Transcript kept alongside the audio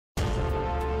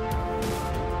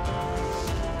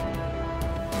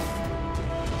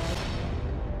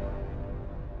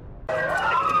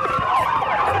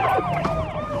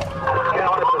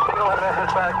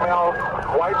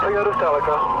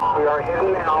We are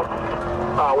heading now,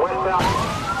 westbound.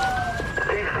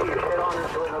 DC, head on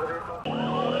into another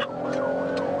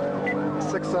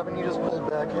vehicle. 6-7, you just pulled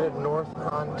back, headed north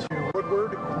onto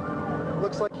Woodward.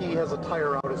 Looks like he has a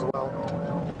tire out as well.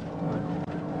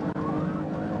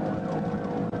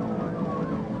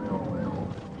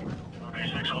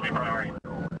 Okay, 6, I'll be priority.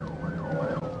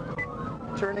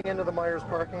 Turning into the Myers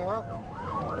parking lot.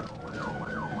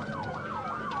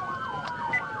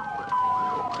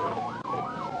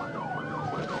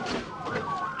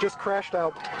 Just crashed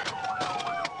out.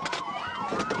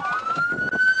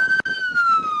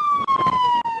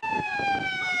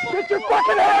 Get your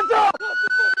fucking hands up!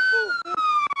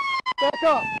 Back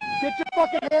up! Get your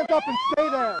fucking hands up and stay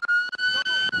there!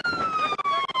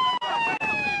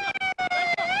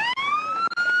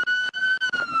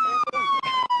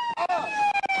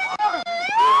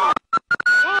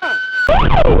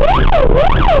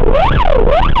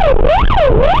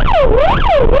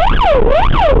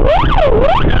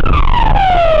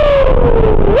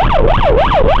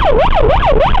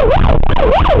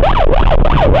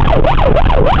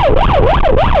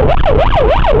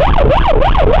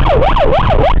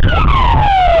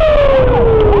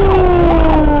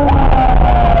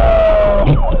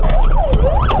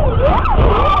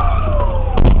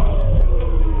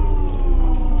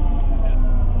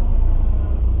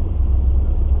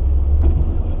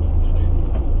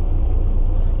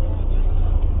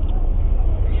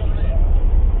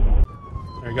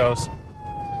 There he goes.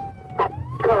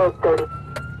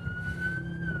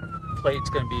 Plate's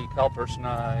going to be Cal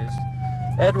personalized.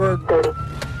 Edward.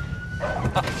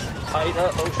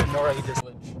 Ida, Ocean, Nora,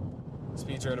 Lynch.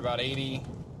 Speeds are at about 80.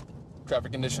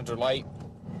 Traffic conditions are light.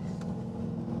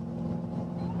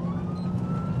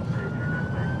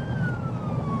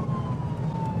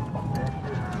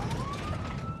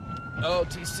 Oh,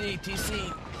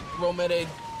 TC, roll med-aid,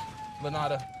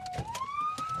 Lanada.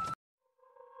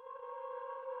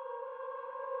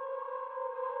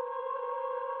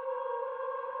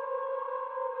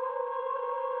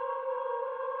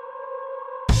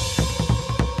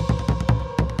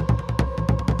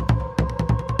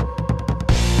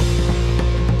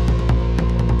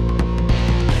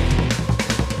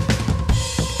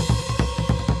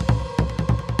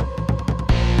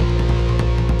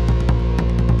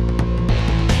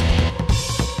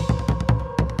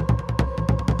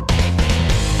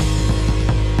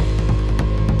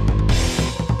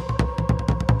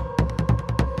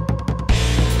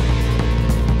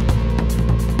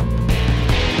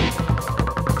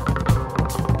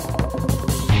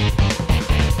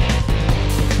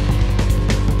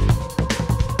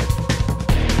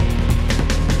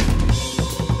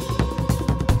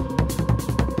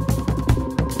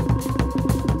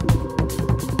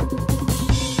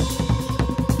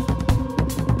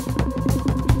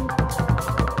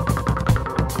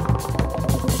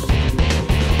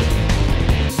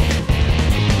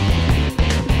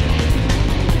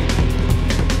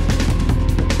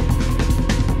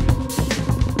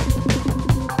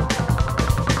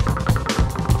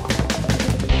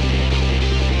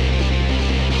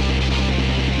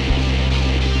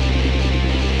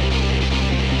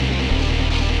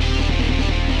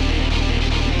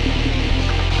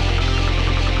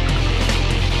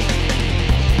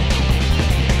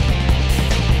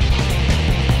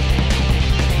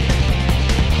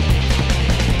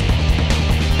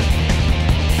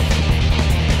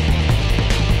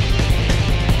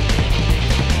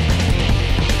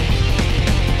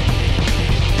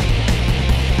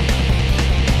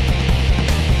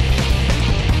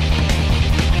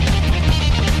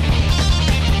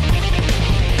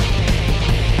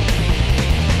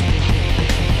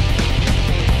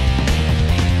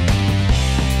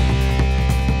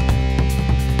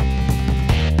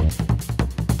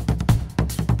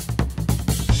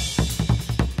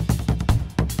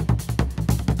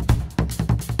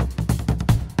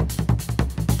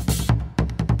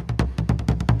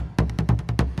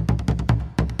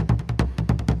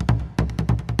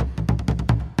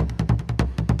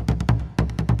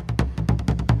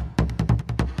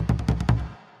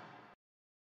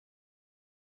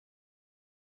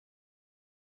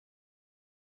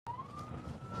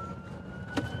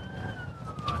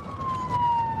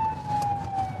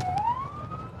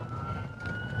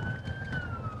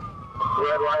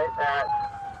 Red light at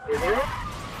Indian.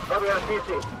 Oh, we got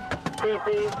TC. TC,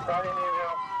 on Indian.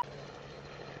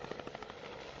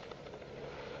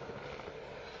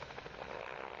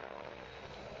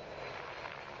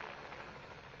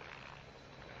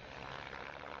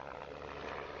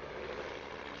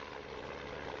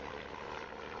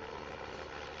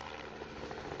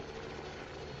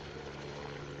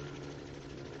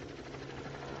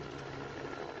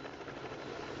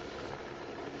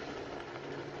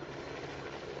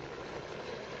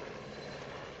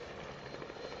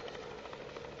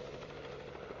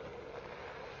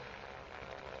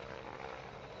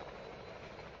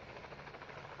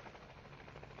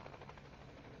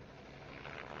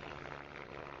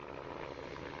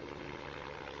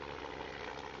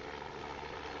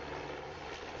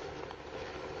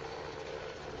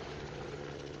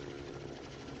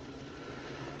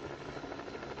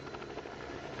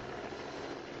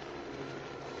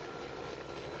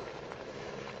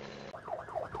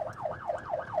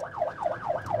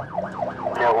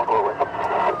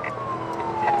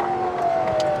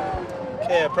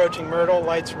 approaching Myrtle.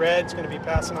 Light's red. It's going to be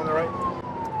passing on the right.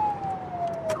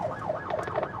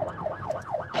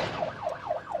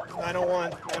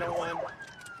 901. 901.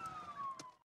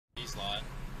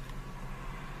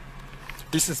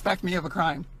 Do you suspect me of a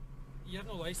crime? You have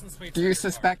no license plate. Do you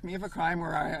suspect me of a crime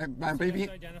where my baby... You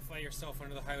have to identify yourself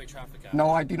under the Highway Traffic Act.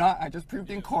 No, I do not. I just proved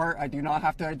in court I do not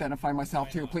have to identify myself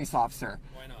to a police officer.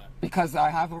 Why not?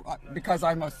 Because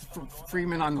I'm a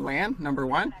freeman on the land, number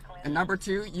one. And number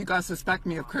two, you guys suspect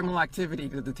me of criminal activity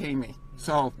to detain me.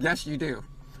 So, yes, you do.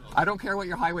 I don't care what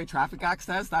your Highway Traffic Act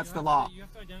says. That's the law. You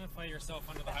have to identify yourself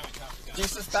under the Highway Traffic Act. Do you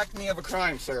suspect me of a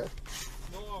crime, sir?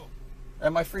 No.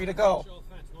 Am I free to go? No,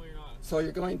 you're not. So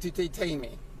you're going to detain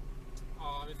me?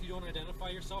 If you don't identify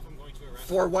yourself, I'm going to arrest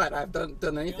you. For what? I've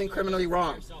done anything criminally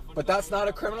wrong. But that's not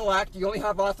a criminal act. You only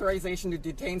have authorization to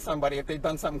detain somebody if they've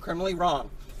done something criminally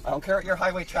wrong. I don't care what your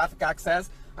Highway Traffic Act says.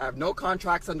 I have no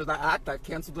contracts under the act. I've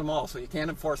canceled them all, so you can't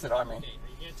enforce it on me. Okay, are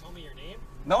you going to tell me your name?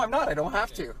 No, I'm not. I don't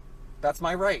have to. That's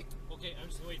my right. Okay, I'm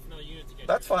just waiting for another unit to get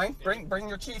That's here. fine. Bring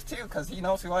your chief too, because he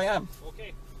knows who I am.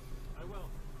 Okay, I will.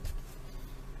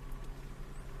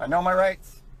 I know my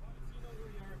rights. You know who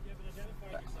you are if you haven't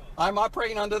identified yourself. I'm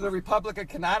operating under the Republic of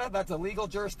Canada. That's a legal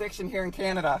jurisdiction here in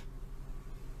Canada.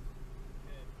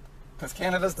 Because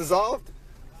Canada's dissolved.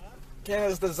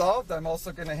 Canada's dissolved. I'm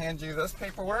also going to hand you this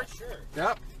paperwork. Yeah, sure.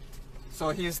 Yep.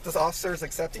 So this officer is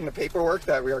accepting the paperwork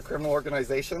that we are a criminal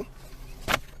organization.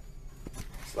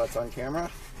 So that's on camera.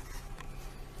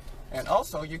 And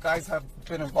also, you guys have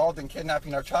been involved in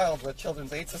kidnapping our child with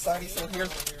Children's Aid Society. So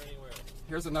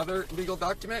here's another legal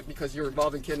document because you're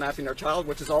involved in kidnapping our child,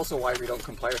 which is also why we don't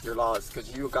comply with your laws,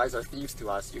 because you guys are thieves to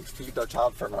us. You thieved our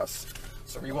child from us.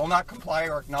 So we will not comply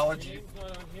or acknowledge you. Your name's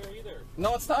not on here either.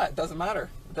 No, it's not. It doesn't matter.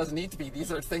 It doesn't need to be.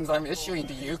 These are things I'm issuing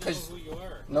to you because... You know who you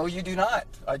are. No, you do not.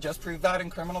 I just proved that in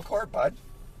criminal court, bud.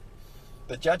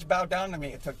 The judge bowed down to me.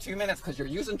 It took 2 minutes because you're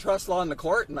using trust law in the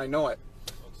court, and I know it.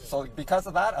 Okay. So because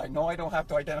of that, I know I don't have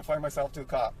to identify myself to a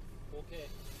cop. Okay.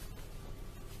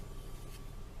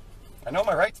 I know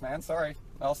my rights, man. Sorry.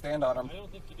 I'll stand on them. I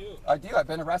don't think you do. I do. I've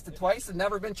been arrested twice and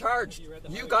never been charged.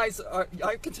 You guys are...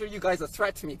 I consider you guys a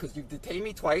threat to me because you've detained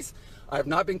me twice. I have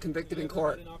not been convicted in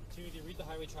court. An opportunity to read the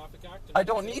Highway Traffic Act? I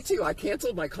don't need to. I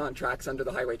canceled my contracts under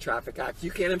the Highway Traffic Act.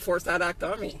 You can't enforce that act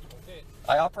on me. Okay.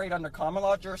 I operate under common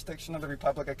law jurisdiction of the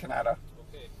Republic of Canada.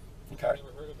 Okay. Okay. I've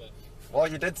never heard of it. Well,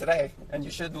 you did today, and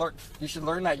you should learn. You should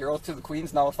learn that your oath to the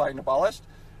Queen's nullified and abolished,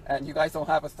 and you guys don't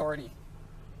have authority.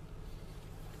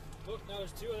 Look, now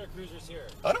there's 2 other cruisers here.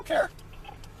 I don't care.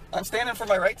 I'm standing for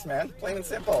my rights, man. Plain and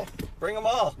simple. Bring them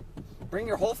all. Bring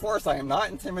your whole force. I am not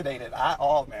intimidated at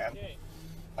all, man. Okay.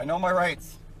 I know my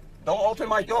rights. Don't open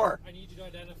my door. I need you to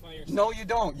identify yourself. No, you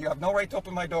don't. You have no right to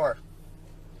open my door.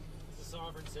 He's a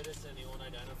sovereign citizen. He won't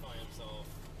identify himself.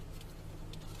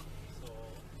 So,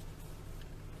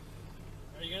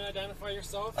 are you going to identify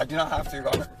yourself? I do not have to, Your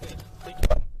Honor. Okay. Take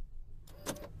it.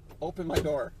 Open my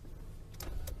door.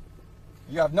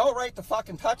 You have no right to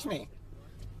fucking touch me.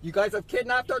 You guys have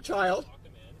kidnapped our child. Lock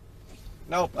him in.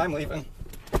 Nope, I'm leaving.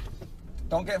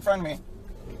 Don't get in front of me.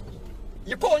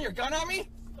 You're pulling your gun on me?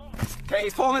 Okay,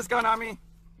 he's pulling his gun on me.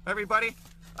 Everybody,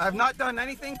 I have not done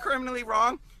anything criminally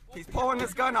wrong. He's pulling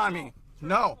his gun on me.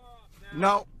 No.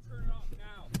 No. Turn it off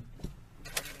now.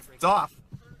 It's off.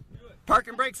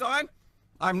 Parking brakes on.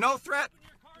 I'm no threat.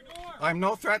 I'm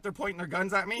no threat. They're pointing their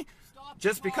guns at me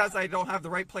just because I don't have the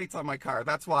right plates on my car.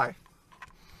 That's why.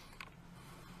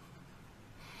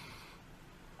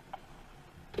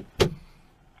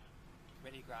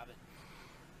 Ready to grab it.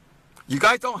 You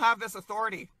guys don't have this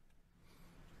authority.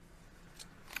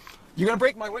 You're gonna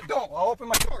break my window. Don't. I'll open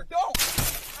my door. Don't.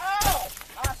 Ow!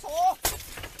 Asshole!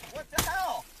 What the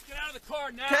hell? Get out of the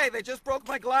car now. Okay, they just broke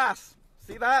my glass.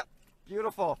 See that?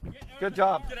 Beautiful. Good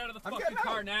job. Get out of the I'm fucking getting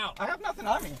car out. now. I have nothing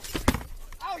on me.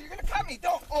 Ow, you're gonna cut me.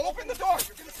 Don't. I'll open the door.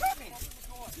 You're gonna cut me.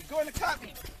 You're going to cut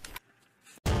me.